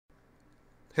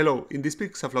Hello, in this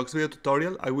PixaFlux video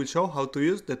tutorial I will show how to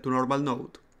use the toNormal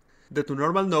node. The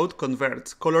toNormal node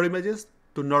converts color images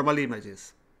to normal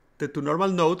images. The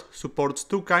toNormal node supports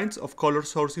two kinds of color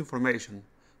source information,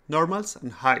 normals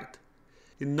and height.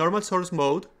 In normal source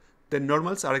mode, the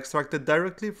normals are extracted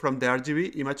directly from the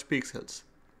RGB image pixels.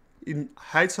 In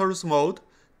height source mode,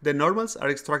 the normals are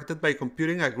extracted by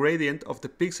computing a gradient of the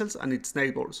pixels and its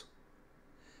neighbors.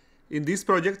 In this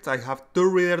project I have two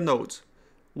reader nodes,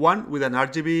 one with an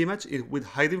RGB image with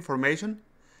height information,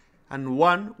 and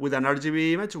one with an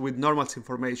RGB image with normals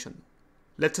information.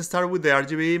 Let's start with the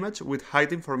RGB image with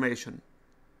height information.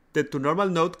 The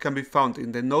toNormal node can be found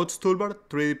in the Nodes toolbar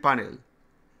 3D panel.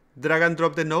 Drag and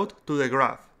drop the node to the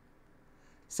graph.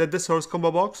 Set the source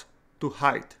combo box to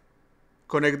height.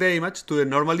 Connect the image to the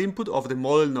normal input of the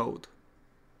model node.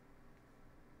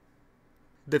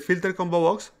 The filter combo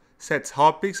box sets how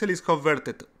a pixel is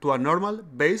converted to a normal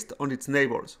based on its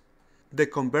neighbors. The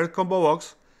convert combo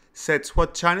box sets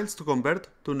what channels to convert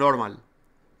to normal.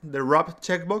 The wrap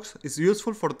checkbox is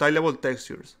useful for tileable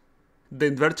textures. The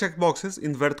invert checkboxes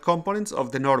invert components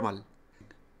of the normal.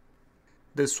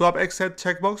 The swap x set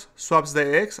checkbox swaps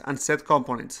the x and set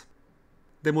components.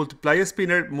 The multiply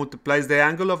spinner multiplies the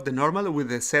angle of the normal with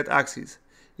the Z axis,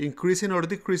 increasing or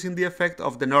decreasing the effect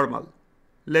of the normal.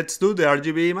 Let's do the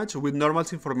RGB image with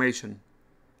normals information.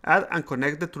 Add and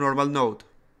connect the toNormal node.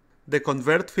 The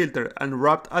convert filter and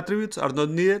wrapped attributes are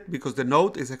not needed because the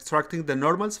node is extracting the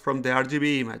normals from the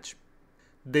RGB image.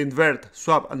 The invert,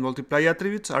 swap and multiply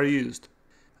attributes are used.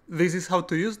 This is how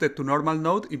to use the toNormal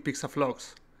node in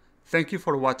PixaFlux. Thank you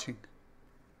for watching.